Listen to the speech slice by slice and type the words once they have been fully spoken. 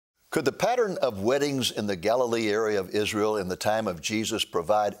Could the pattern of weddings in the Galilee area of Israel in the time of Jesus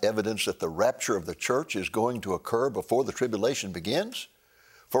provide evidence that the rapture of the church is going to occur before the tribulation begins?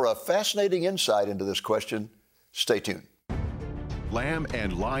 For a fascinating insight into this question, stay tuned. Lamb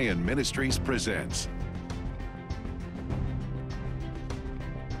and Lion Ministries presents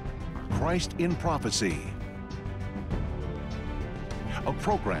Christ in Prophecy, a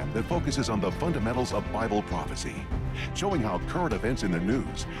program that focuses on the fundamentals of Bible prophecy, showing how current events in the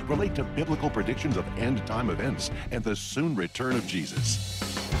news relate to biblical predictions of end-time events and the soon return of Jesus.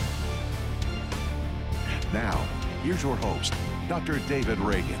 Now, here's your host, Dr. David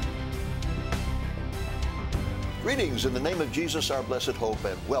Reagan. Greetings in the name of Jesus, our blessed hope,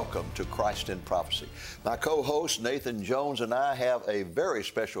 and welcome to Christ in Prophecy. My co-host, Nathan Jones, and I have a very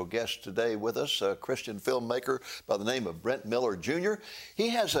special guest today with us, a Christian filmmaker by the name of Brent Miller, Jr. He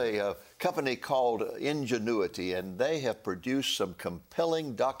has a company called Ingenuity, and they have produced some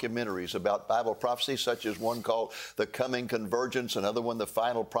compelling documentaries about Bible prophecy, such as one called The Coming Convergence, another one, The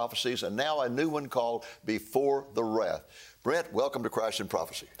Final Prophecies, and now a new one called Before the Wrath. Brent, welcome to Christ in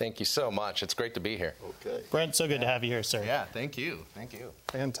Prophecy. Thank you so much. It's great to be here. Okay. Brent, so good to have you here, sir. Yeah, thank you. Thank you.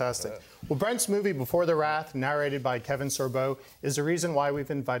 Fantastic. Well, Brent's movie, Before the Wrath, narrated by Kevin Sorbo, is the reason why we've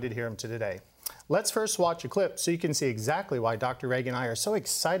invited him today. Let's first watch a clip so you can see exactly why Dr. Reagan and I are so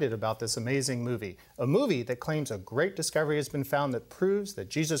excited about this amazing movie. A movie that claims a great discovery has been found that proves that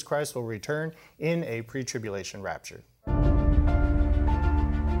Jesus Christ will return in a pre-tribulation rapture.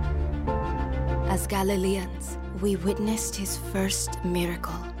 As Galileans, we witnessed his first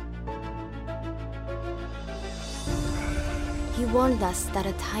miracle. He warned us that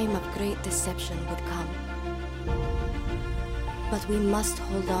a time of great deception would come. But we must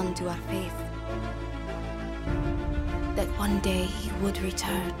hold on to our faith that one day he would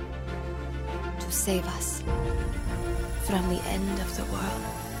return to save us from the end of the world.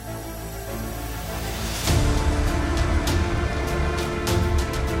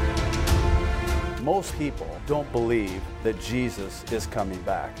 Most people don't believe that Jesus is coming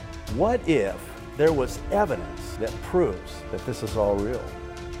back. What if there was evidence that proves that this is all real?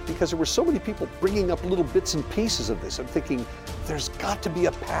 Because there were so many people bringing up little bits and pieces of this. I'm thinking, there's got to be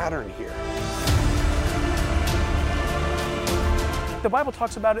a pattern here. The Bible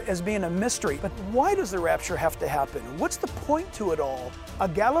talks about it as being a mystery, but why does the rapture have to happen? What's the point to it all? A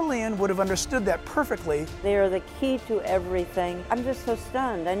Galilean would have understood that perfectly. They are the key to everything. I'm just so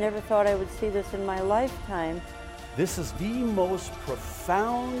stunned. I never thought I would see this in my lifetime. This is the most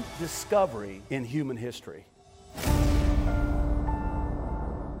profound discovery in human history.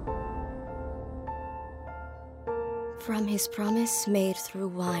 From his promise made through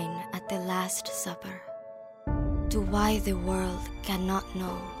wine at the Last Supper, to why the world cannot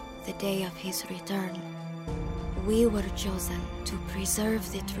know the day of his return, we were chosen to preserve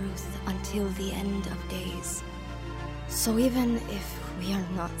the truth until the end of days. So even if we are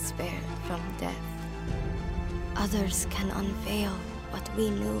not spared from death, others can unveil what we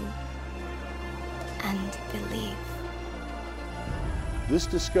knew and believe. This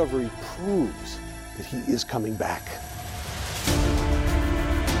discovery proves that he is coming back.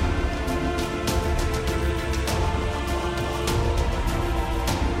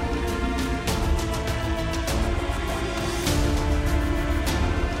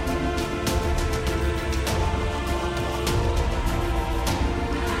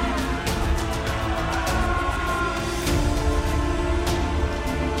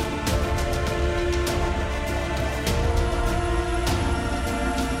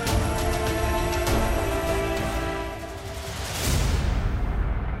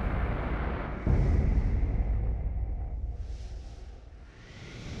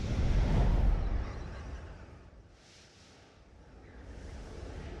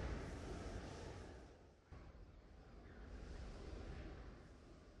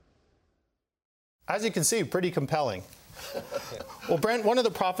 As you can see, pretty compelling. Well, Brent, one of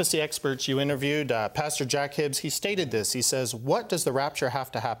the prophecy experts you interviewed, Pastor Jack Hibbs, he stated this. He says, what does the rapture have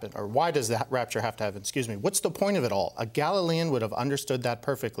to happen? Or why does the rapture have to happen? Excuse me. What's the point of it all? A Galilean would have understood that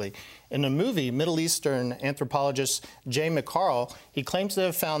perfectly. In the movie, Middle Eastern anthropologist Jay McCarl, he claims to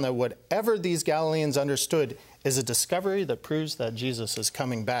have found that whatever these Galileans understood is a discovery that proves that Jesus is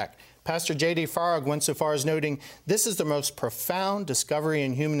coming back. Pastor J.D. Farag went so far as noting, this is the most profound discovery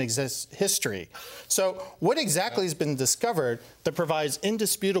in human history. So what exactly has been discovered that provides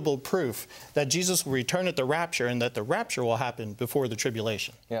indisputable proof that Jesus will return at the rapture and that the rapture will happen before the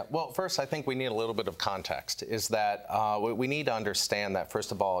tribulation? Yeah, well, first, I think we need a little bit of context, is that we need to understand that,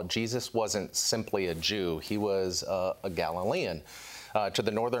 first of all, Jesus wasn't simply a Jew. He was a Galilean. To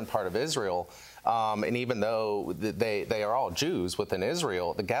the northern part of Israel, And even though they are all Jews within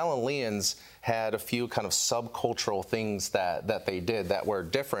Israel, the Galileans had a few kind of subcultural things that they did that were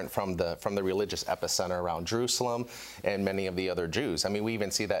different from the religious epicenter around Jerusalem and many of the other Jews. I mean, we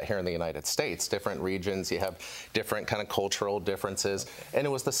even see that here in the United States. Different regions, you have different kind of cultural differences, and it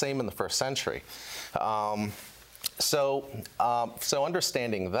was the same in the first century. So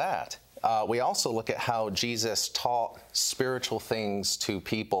understanding that, we also look at how Jesus taught spiritual things to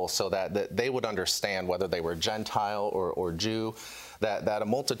people so that they would understand, whether they were Gentile or Jew, that a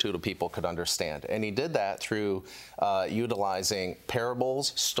multitude of people could understand. And he did that through utilizing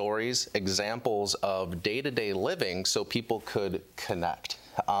parables, stories, examples of day-to-day living so people could connect.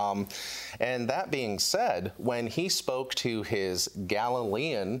 And that being said, when he spoke to his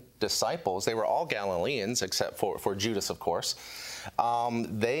Galilean disciples, they were all Galileans except for Judas, of course.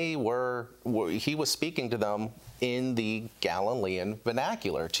 He was speaking to them in the Galilean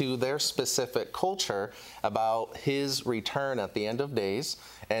vernacular, to their specific culture, about his return at the end of days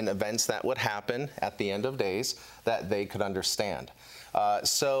and events that would happen at the end of days that they could understand.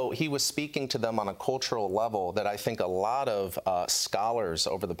 So he was speaking to them on a cultural level that I think a lot of scholars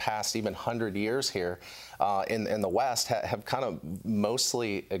over the past even 100 years here in the West have kind of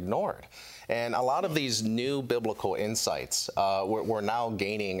mostly ignored. And a lot of these new biblical insights we're now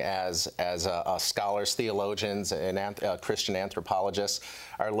gaining as scholars, theologians, and Christian anthropologists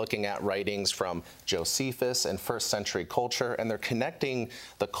are looking at writings from Josephus and first century culture, and they're connecting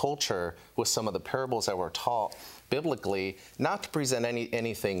the culture with some of the parables that were taught biblically, not to present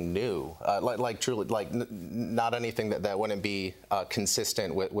anything new, not anything that wouldn't be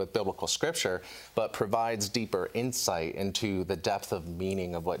consistent with biblical scripture, but provides deeper insight into the depth of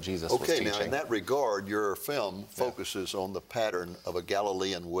meaning of what Jesus was teaching. Okay, now in that regard, your film focuses on the pattern of a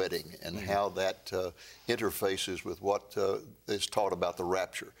Galilean wedding and how that interfaces with what is taught about the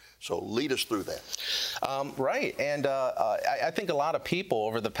rapture. So lead us through that. Right, and I think a lot of people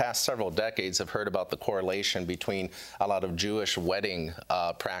over the past several decades have heard about the correlation between a lot of Jewish wedding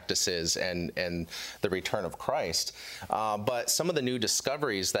practices and the return of Christ. But some of the new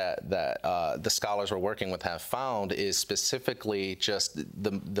discoveries that the scholars we're working with have found is specifically just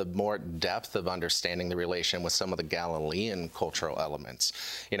the more depth of understanding the relation with some of the Galilean cultural elements.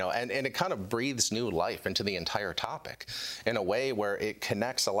 And it kind of breathes new life into the entire topic in a way where it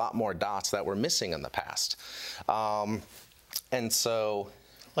connects a lot more dots that were missing in the past. And so...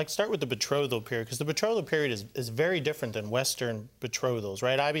 Start with the betrothal period, because the betrothal period is very different than Western betrothals,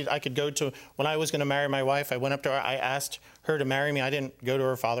 right? I mean, I could go to, when I was going to marry my wife, I went up to her, I asked her to marry me. I didn't go to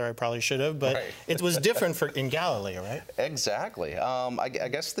her father, I probably should have, but it was different in Galilee, right? Exactly. I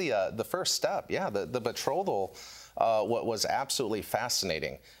guess the first step, the betrothal was absolutely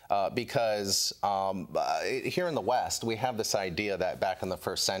fascinating because here in the West, we have this idea that back in the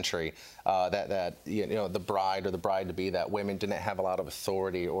first century, that the bride or the bride-to-be, that women didn't have a lot of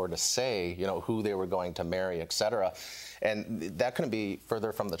authority or to say, who they were going to marry, etc. And that couldn't be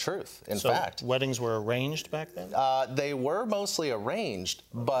further from the truth. In fact, weddings were arranged back then? They were mostly arranged,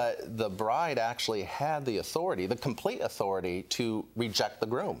 but the bride actually had the authority, the complete authority, to reject the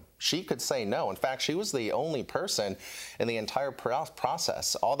groom. She could say no. In fact, she was the only person in the entire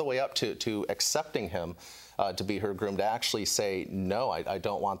process, all the way up to accepting him to be her groom, to actually say, no, I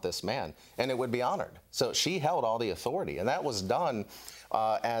don't want this man. And it would be honored. So she held all the authority. And that was done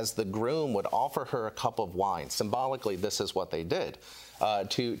as the groom would offer her a cup of wine. Symbolically, this is what they did,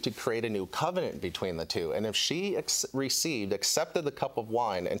 to create a new covenant between the two. And if she accepted the cup of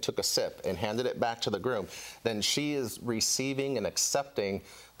wine and took a sip and handed it back to the groom, then she is receiving and accepting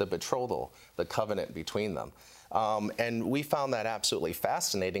the betrothal, the covenant between them. And we found that absolutely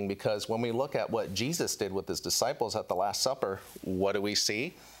fascinating, because when we look at what Jesus did with his disciples at the Last Supper, what do we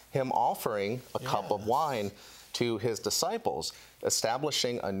see? Him offering a cup of wine to his disciples,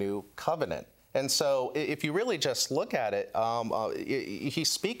 establishing a new covenant. And so if you really just look at it, he's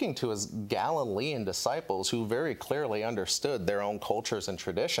speaking to his Galilean disciples who very clearly understood their own cultures and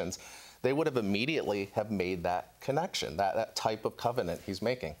traditions. They would have immediately have made that connection, that type of covenant he's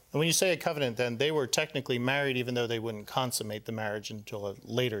making. And when you say a covenant, then they were technically married even though they wouldn't consummate the marriage until a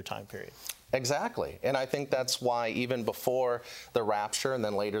later time period. Exactly. And I think that's why even before the rapture and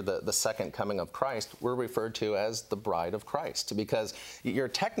then later the second coming of Christ, we're referred to as the bride of Christ, because you're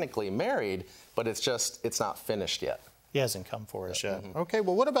technically married, but it's not finished yet. He hasn't come for us yet. Okay,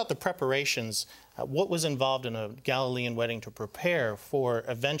 well, what about the preparations? What was involved in a Galilean wedding to prepare for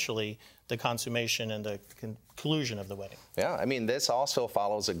eventually the consummation and the conclusion of the wedding? Yeah, I mean, this also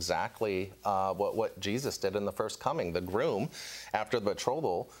follows exactly what Jesus did in the first coming. The groom, after the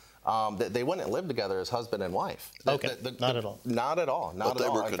betrothal, they wouldn't live together as husband and wife. Okay, not at all. Not at all. Not But at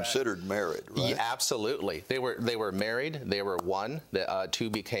all. they were considered married, right? Yeah, absolutely. They were married. They were one. The two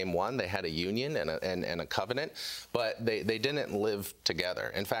became one. They had a union and a covenant, but they didn't live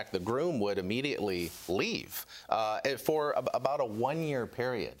together. In fact, the groom would immediately leave for about a 1-year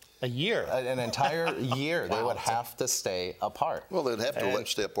period. A year? An entire year. Wow. They would have to stay apart. Well, they'd have to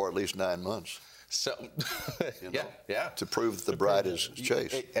stay apart at least 9 months. So, yeah. To prove that the bride is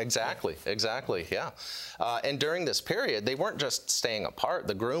chaste. Exactly, yeah. And during this period, they weren't just staying apart.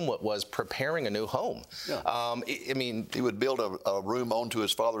 The groom was preparing a new home. Yeah. I mean, he would build a room onto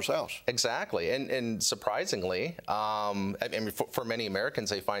his father's house. Exactly, and surprisingly, I mean, for many Americans,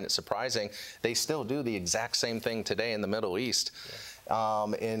 they find it surprising. They still do the exact same thing today in the Middle East. Yeah.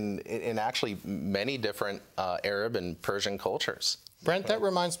 In actually many different Arab and Persian cultures. Brent, that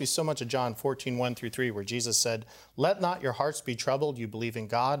reminds me so much of John 14:1-3, where Jesus said, "Let not your hearts be troubled. You believe in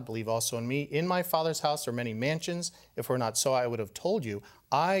God, believe also in me. In my Father's house are many mansions. If it were not so, I would have told you.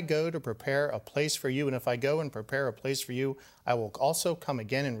 I go to prepare a place for you, and if I go and prepare a place for you, I will also come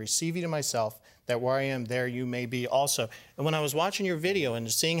again and receive you to myself, that where I am, there you may be also." And when I was watching your video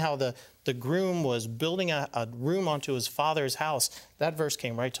and seeing how the groom was building a room onto his father's house, that verse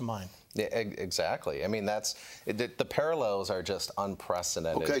came right to mind. Yeah, exactly. I mean, the parallels are just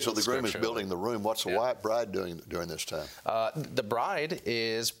unprecedented. Okay, so the groom is building the room. What's the bride doing during this time? The bride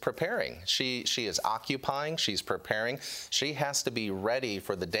is preparing. She is occupying. She's preparing. She has to be ready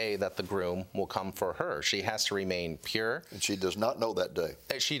for the day that the groom will come for her. She has to remain pure. And she does not know that day.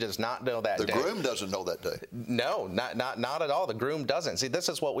 She does not know that day. The groom doesn't know that day. No, not at all. The groom doesn't. See, this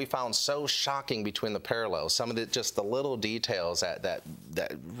is what we found so shocking between the parallels. Some of the little details that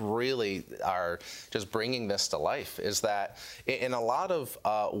really are just bringing this to life is that in a lot of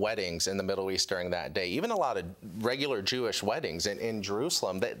weddings in the Middle East during that day, even a lot of regular Jewish weddings in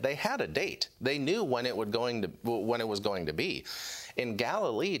Jerusalem, they had a date. They knew when it was going to be. In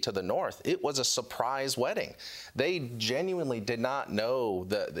Galilee to the north, it was a surprise wedding. They genuinely did not know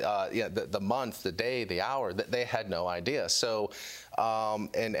the month, the day, the hour. That they had no idea. So,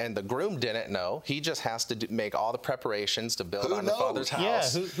 and the groom didn't know. He just has to make all the preparations to build on the father's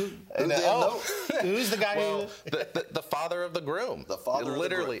house. Yeah, who's the guy? Well, the father of the groom. The father,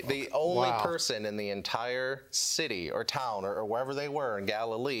 literally of the groom. The only person in the entire city or town or wherever they were in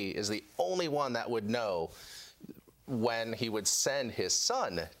Galilee is the only one that would know when he would send his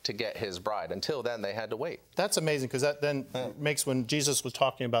son to get his bride. Until then, they had to wait. That's amazing, because that then makes, when Jesus was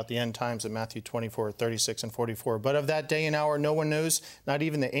talking about the end times in Matthew 24:36 and 44, "But of that day and hour no one knows, not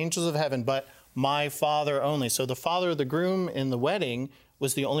even the angels of heaven, but my Father only." So the father of the groom in the wedding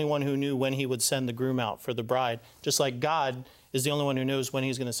was the only one who knew when he would send the groom out for the bride, just like God is the only one who knows when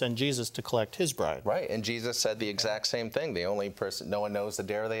he's going to send Jesus to collect his bride. Right, and Jesus said the exact same thing. The only person, no one knows the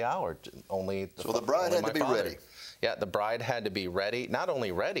day or the hour. So the bride had to be ready. Yeah, the bride had to be ready. Not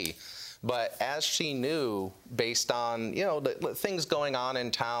only ready, but as she knew, based on the things going on in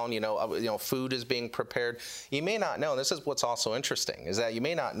town, food is being prepared. You may not know. This is what's also interesting, is that you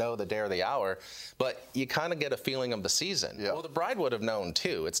may not know the day or the hour, but you kind of get a feeling of the season. Yeah. Well, the bride would have known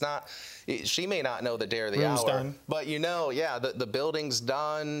too. It's not. She may not know the day or the Room's hour, done. but the building's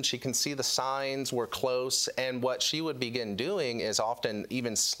done. She can see the signs. We're close, and what she would begin doing is often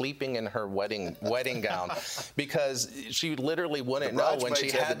even sleeping in her wedding gown, because she literally wouldn't know when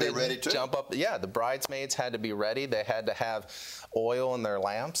she had to be ready too. jump up. Yeah, the bridesmaids had to be ready. They had to have oil in their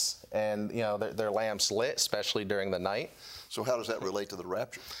lamps, and their lamps lit, especially during the night. So how does that relate to the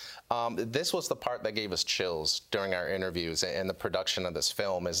rapture? This was the part that gave us chills during our interviews and the production of this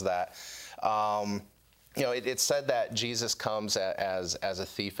film, is that it said that Jesus comes as a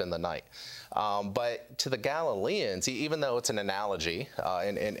thief in the night. But to the Galileans, even though it's an analogy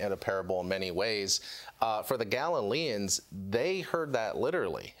in a parable in many ways, for the Galileans, they heard that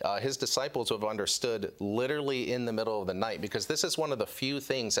literally. His disciples would have understood literally in the middle of the night, because this is one of the few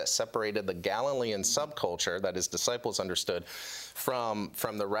things that separated the Galilean subculture that his disciples understood from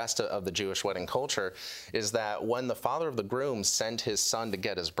the rest of the Jewish wedding culture, is that when the father of the groom sent his son to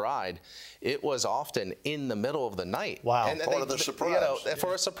get his bride, it was often in the middle of the night. Wow. And part of the surprise.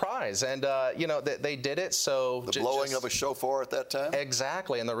 For a surprise. And, they did it so... The blowing of a shofar at that time?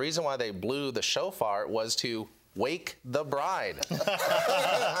 Exactly. And the reason why they blew the shofar was to wake the bride.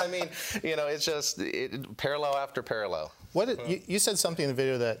 I mean, it's just parallel after parallel. You said something in the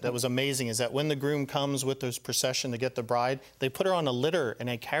video that was amazing, is that when the groom comes with this procession to get the bride, they put her on a litter and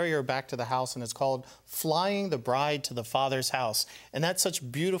they carry her back to the house, and it's called Flying the Bride to the Father's House. And that's such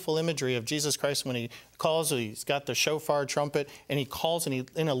beautiful imagery of Jesus Christ when he calls, he's got the shofar trumpet, and he calls, and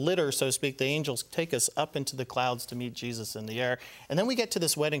in a litter, so to speak, the angels take us up into the clouds to meet Jesus in the air. And then we get to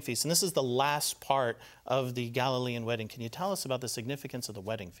this wedding feast, and this is the last part of the Galilean wedding. Can you tell us about the significance of the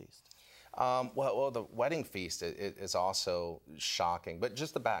wedding feast? Well, the wedding feast is also shocking. But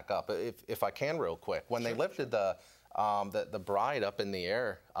just to back up, if I can real quick, when they lifted the bride up in the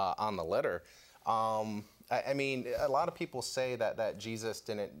air on the litter, I mean, a lot of people say that Jesus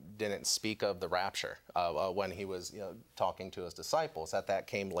didn't speak of the rapture when he was talking to his disciples. That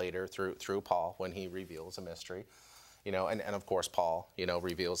came later through Paul when he reveals a mystery, and of course Paul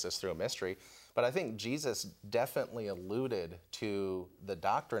reveals this through a mystery. But I think Jesus definitely alluded to the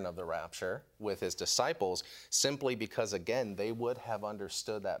doctrine of the rapture with his disciples simply because, again, they would have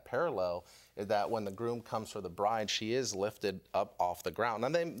understood that parallel, that when the groom comes for the bride, she is lifted up off the ground.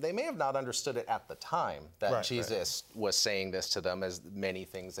 And they may have not understood it at the time that Jesus was saying this to them, as many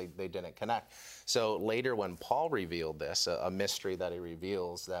things they didn't connect. So later when Paul revealed this, a mystery that he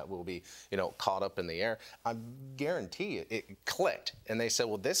reveals that will be caught up in the air, I guarantee it clicked. And they said,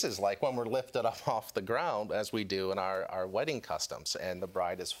 well, this is like when we're lifted up off the ground as we do in our wedding customs, and the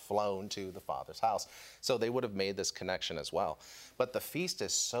bride is flown to the Father's house. So they would have made this connection as well. But the feast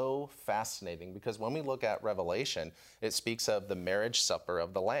is so fascinating because when we look at Revelation, it speaks of the marriage supper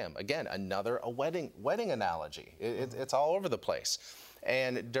of the Lamb. Again, a wedding analogy. It's all over the place.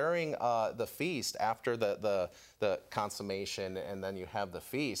 And during the feast, after the consummation, and then you have the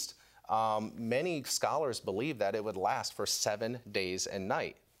feast, many scholars believe that it would last for 7 days and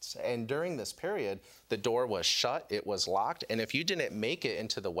nights. And during this period, the door was shut, it was locked, and if you didn't make it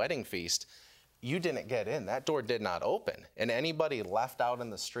into the wedding feast, you didn't get in. That door did not open. And anybody left out in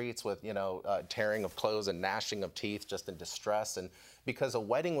the streets with, tearing of clothes and gnashing of teeth, just in distress. And because a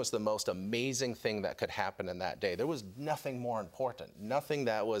wedding was the most amazing thing that could happen in that day. There was nothing more important, nothing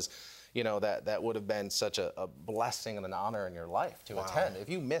that was, that would have been such a blessing and an honor in your life to attend. If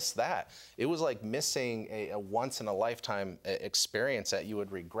you missed that, it was like missing a once-in-a-lifetime experience that you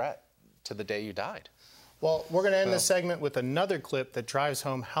would regret to the day you died. Well, we're going to end this segment with another clip that drives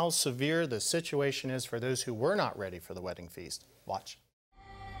home how severe the situation is for those who were not ready for the wedding feast. Watch.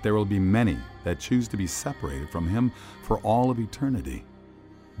 There will be many that choose to be separated from him for all of eternity,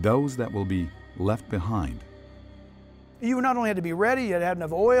 those that will be left behind. You not only had to be ready, you had to have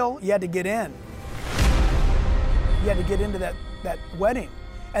enough oil, you had to get in. You had to get into that wedding.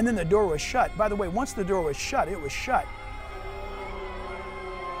 And then the door was shut. By the way, once the door was shut, it was shut.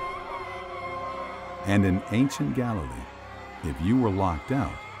 And in ancient Galilee, if you were locked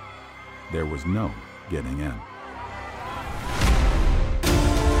out, there was no getting in.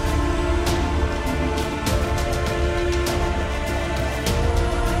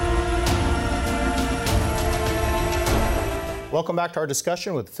 Welcome back to our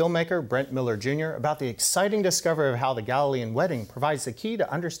discussion with filmmaker Brent Miller Jr. about the exciting discovery of how the Galilean wedding provides the key to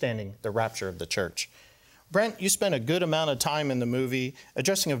understanding the rapture of the church. Brent, you spent a good amount of time in the movie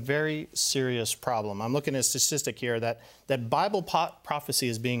addressing a very serious problem. I'm looking at a statistic here that Bible prophecy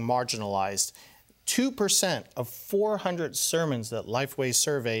is being marginalized. 2% of 400 sermons that Lifeway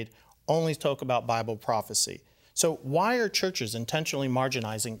surveyed only talk about Bible prophecy. So why are churches intentionally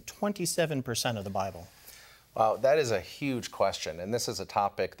marginalizing 27% of the Bible? Wow, that is a huge question, and this is a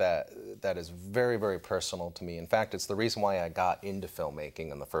topic that is very, very personal to me. In fact, it's the reason why I got into filmmaking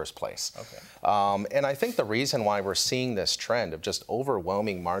in the first place. Okay. And I think the reason why we're seeing this trend of just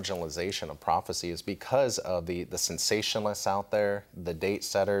overwhelming marginalization of prophecy is because of the sensationalists out there, the date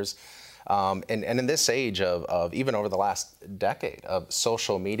setters, and in this age of even over the last decade of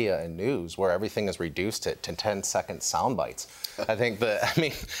social media and news, where everything is reduced to 10-second sound bites. I think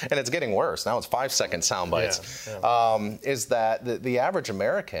and it's getting worse. Now it's 5-second sound bites. Is that the average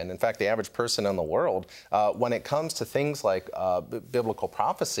American, in fact, the average person in the world, when it comes to things like biblical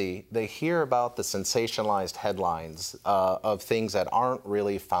prophecy, they hear about the sensationalized headlines of things that aren't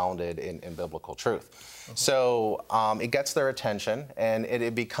really founded in biblical truth. So it gets their attention, and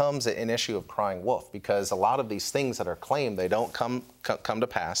it becomes an issue of crying wolf, because a lot of these things that are claimed, they don't come come to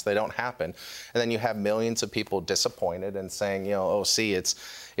pass. They don't happen. And then you have millions of people disappointed and saying, you know, oh, see, it's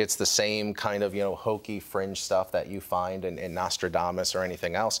the same kind of, you know, hokey fringe stuff that you find in Nostradamus or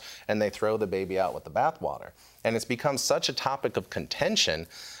anything else, and they throw the baby out with the bathwater. And it's become such a topic of contention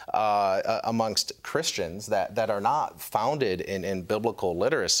amongst Christians that are not founded in biblical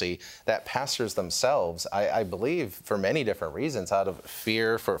literacy, that pastors themselves, I believe, for many different reasons, out of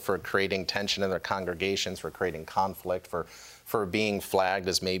fear for creating tension in their congregations, for creating conflict, for being flagged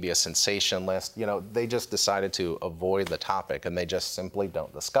as maybe a sensationalist, you know, they just decided to avoid the topic, and they just simply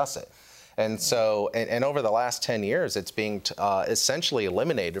don't discuss it. And so, and over the last 10 years, it's being essentially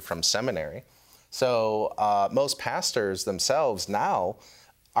eliminated from seminary. So most pastors themselves now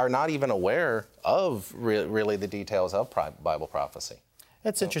are not even aware of really the details of Bible prophecy.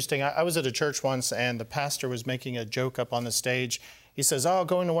 That's interesting. I was at a church once, and the pastor was making a joke up on the stage. He says, oh,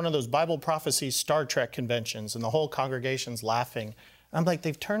 going to one of those Bible prophecy Star Trek conventions, and the whole congregation's laughing. I'm like,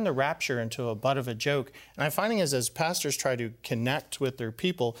 they've turned the rapture into a butt of a joke. And I'm finding as pastors try to connect with their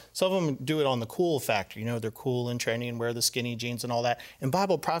people, some of them do it on the cool factor. You know, they're cool and trendy and wear the skinny jeans and all that. In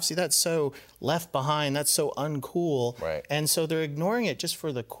Bible prophecy, that's so left behind, that's so uncool. Right. And so they're ignoring it just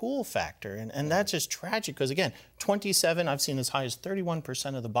for the cool factor. And that's just tragic because, again, 27, I've seen as high as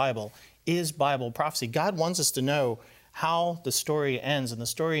 31% of the Bible is Bible prophecy. God wants us to know how the story ends, and the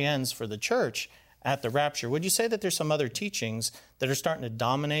story ends for the church at the rapture. Would you say that there's some other teachings that are starting to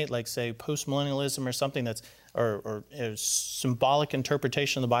dominate, like, say, postmillennialism or something that's, or symbolic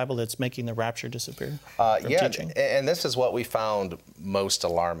interpretation of the Bible that's making the rapture disappear? Yeah, teaching? And this is what we found most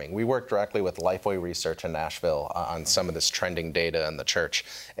alarming. We worked directly with Lifeway Research in Nashville on some of this trending data in the church,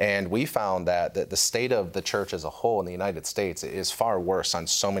 and we found that the state of the church as a whole in the United States is far worse on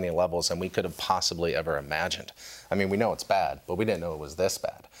so many levels than we could have possibly ever imagined. I mean, we know it's bad, but we didn't know it was this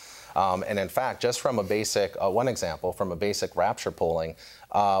bad. And in fact, just from a basic, one example, from a basic rapture polling,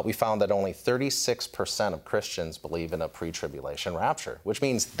 we found that only 36% of Christians believe in a pre-tribulation rapture, which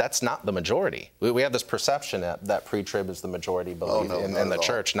means that's not the majority. We have this perception that pre-trib is the majority belief in the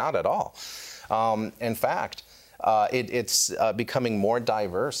church. Not at all. In fact, it's becoming more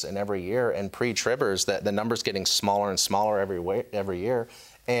diverse in every year, and pre-tribbers, the number's getting smaller and smaller every year.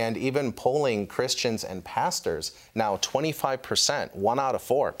 And even polling Christians and pastors, now 25%, 1 out of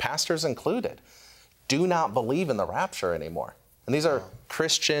 4, pastors included, do not believe in the rapture anymore. And these are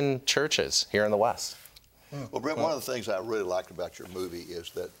Christian churches here in the West. Well, Brent, one of the things I really liked about your movie is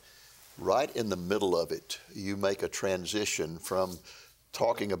that right in the middle of it, you make a transition from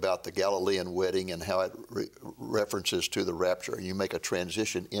talking about the Galilean wedding and how it references to the rapture. You make a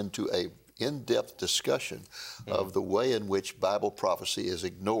transition into a in-depth discussion of the way in which Bible prophecy is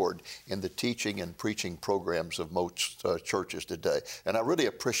ignored in the teaching and preaching programs of most churches today. And I really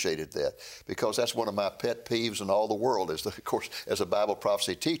appreciated that, because that's one of my pet peeves in all the world, is, of course, as a Bible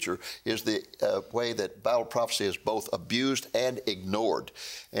prophecy teacher, is the way that Bible prophecy is both abused and ignored.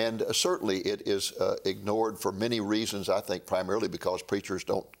 And certainly it is ignored for many reasons, I think primarily because preachers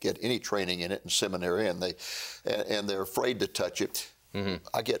don't get any training in it in seminary, and they're afraid to touch it. Mm-hmm.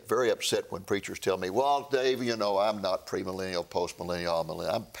 I get very upset when preachers tell me, well, Dave, you know, I'm not premillennial, postmillennial,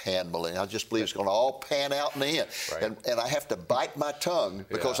 amillennial, I'm panmillennial. I just believe it's going to all pan out in the end. Right. And I have to bite my tongue,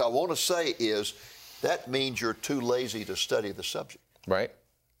 because I want to say is that means you're too lazy to study the subject. Right.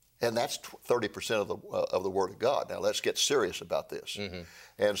 And that's 30% of the Word of God. Now, let's get serious about this. Mm-hmm.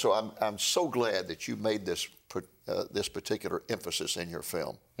 And so I'm so glad that you made this particular emphasis in your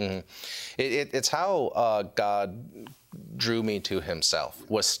film. Mm-hmm. It's how God drew me to himself,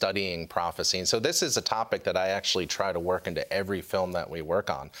 was studying prophecy. And so this is a topic that I actually try to work into every film that we work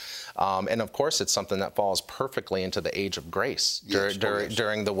on. And of course, it's something that falls perfectly into the age of grace,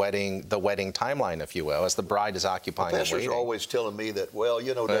 during the wedding timeline, if you will, as the bride is occupying and waiting. Pastors are always telling me that, well,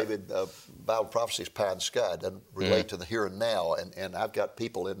 you know, David, Bible prophecy is pie in the sky. It doesn't relate to the here and now. And I've got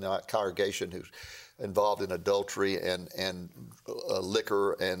people in my congregation who's involved in adultery and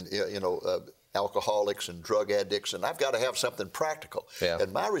liquor and, alcoholics and drug addicts, and I've got to have something practical. Yeah.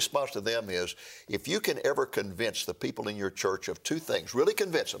 And my response to them is, if you can ever convince the people in your church of two things, really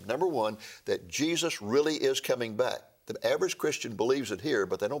convince them. Number one, that Jesus really is coming back. The average Christian believes it here,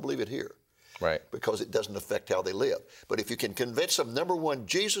 but they don't believe it here. Right. Because it doesn't affect how they live. But if you can convince them, number one,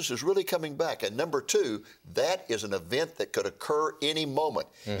 Jesus is really coming back, and number two, that is an event that could occur any moment.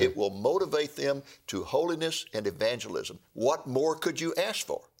 Mm-hmm. It will motivate them to holiness and evangelism. What more could you ask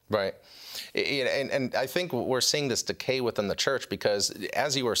for? Right. And I think we're seeing this decay within the church because,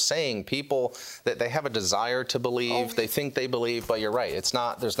 as you were saying, people, that they have a desire to believe, they think they believe, but you're right. There's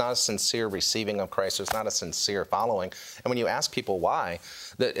not a sincere receiving of Christ. There's not a sincere following. And when you ask people why,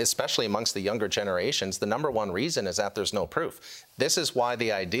 that especially amongst the younger generations, the number one reason is that there's no proof. This is why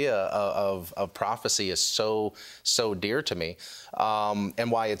the idea of prophecy is so dear to me,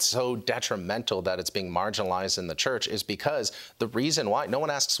 and why it's so detrimental that it's being marginalized in the church, is because the reason why, no one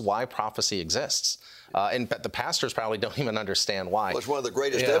asks why prophecy exists. And the pastors probably don't even understand why. Well, it's one of the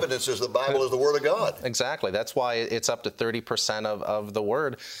greatest evidences the Bible is the Word of God. Exactly. That's why it's up to 30% of the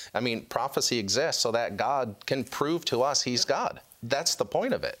Word. I mean, prophecy exists so that God can prove to us He's God. That's the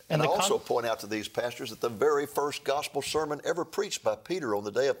point of it. And I also point out to these pastors that the very first gospel sermon ever preached by Peter on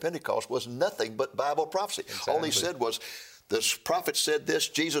the day of Pentecost was nothing but Bible prophecy. Exactly. All he said was, the prophet said this,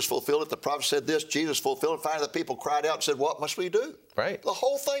 Jesus fulfilled it. The prophet said this, Jesus fulfilled it. Finally, the people cried out and said, what must we do? Right. The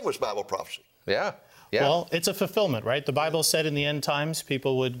whole thing was Bible prophecy. Yeah. Yeah. Well, it's a fulfillment, right? The Bible said in the end times,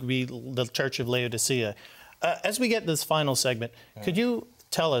 people would be the Church of Laodicea. As we get this final segment, could you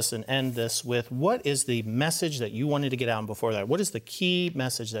tell us and end this with what is the message that you wanted to get out before that? What is the key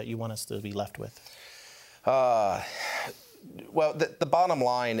message that you want us to be left with? Well, the bottom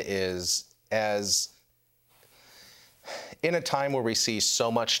line is, as in a time where we see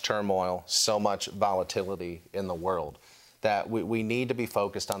so much turmoil, so much volatility in the world, that we need to be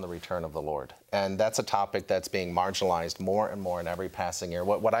focused on the return of the Lord. And that's a topic that's being marginalized more and more in every passing year.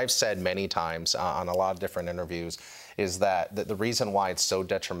 What I've said many times on a lot of different interviews is that the reason why it's so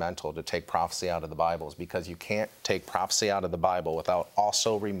detrimental to take prophecy out of the Bible is because you can't take prophecy out of the Bible without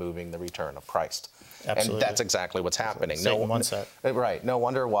also removing the return of Christ. Absolutely. And that's exactly what's happening. Right. No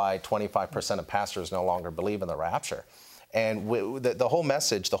wonder why 25% of pastors no longer believe in the rapture. And the whole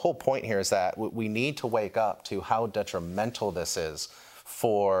message, the whole point here is that we need to wake up to how detrimental this is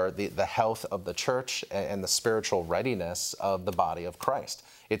for the health of the church and the spiritual readiness of the body of Christ.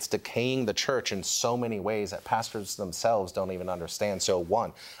 It's decaying the church in so many ways that pastors themselves don't even understand. So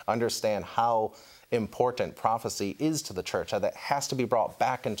one, understand how important prophecy is to the church, how that has to be brought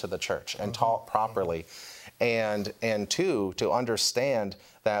back into the church and taught properly. And two, to understand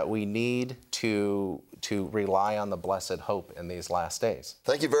that we need to rely on the blessed hope in these last days.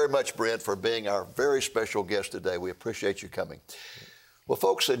 Thank you very much, Brent, for being our very special guest today. We appreciate you coming. Well,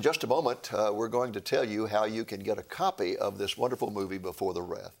 folks, in just a moment, we're going to tell you how you can get a copy of this wonderful movie, Before the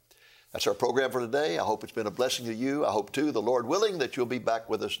Wrath. That's our program for today. I hope it's been a blessing to you. I hope, too, the Lord willing, that you'll be back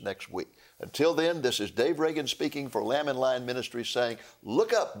with us next week. Until then, this is Dave Reagan speaking for Lamb and Lion Ministries, saying,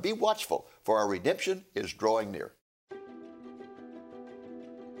 look up, be watchful, for our redemption is drawing near.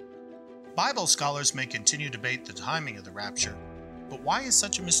 Bible scholars may continue to debate the timing of the rapture, but why is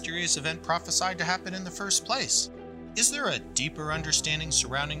such a mysterious event prophesied to happen in the first place? Is there a deeper understanding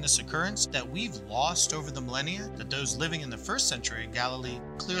surrounding this occurrence that we've lost over the millennia that those living in the first century in Galilee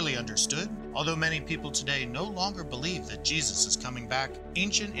clearly understood? Although many people today no longer believe that Jesus is coming back,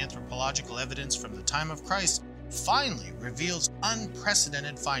 ancient anthropological evidence from the time of Christ finally reveals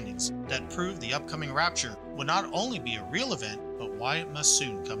unprecedented findings that prove the upcoming rapture will not only be a real event, but why it must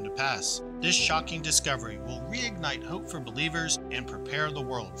soon come to pass. This shocking discovery will reignite hope for believers and prepare the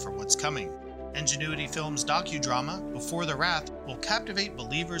world for what's coming. Ingenuity Films' docudrama, Before the Wrath, will captivate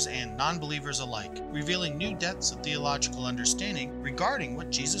believers and non-believers alike, revealing new depths of theological understanding regarding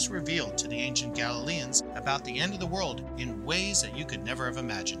what Jesus revealed to the ancient Galileans about the end of the world in ways that you could never have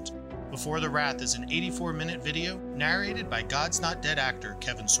imagined. Before the Wrath is an 84-minute video narrated by God's Not Dead actor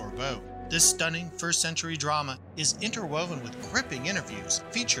Kevin Sorbo. This stunning first-century drama is interwoven with gripping interviews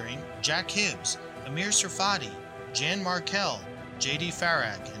featuring Jack Hibbs, Amir Serfati, Jan Markell, J.D.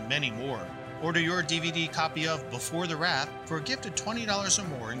 Farag, and many more. Order your DVD copy of Before the Wrath for a gift of $20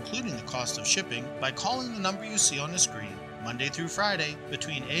 or more, including the cost of shipping, by calling the number you see on the screen, Monday through Friday,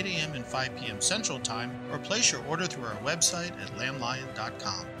 between 8 a.m. and 5 p.m. Central Time, or place your order through our website at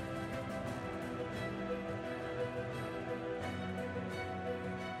lamblion.com.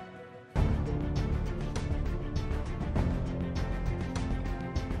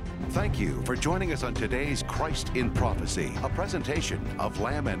 Thank you for joining us on today's Christ in Prophecy, a presentation of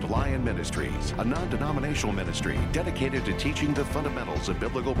Lamb and Lion Ministries, a non-denominational ministry dedicated to teaching the fundamentals of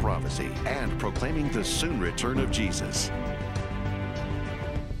biblical prophecy and proclaiming the soon return of Jesus.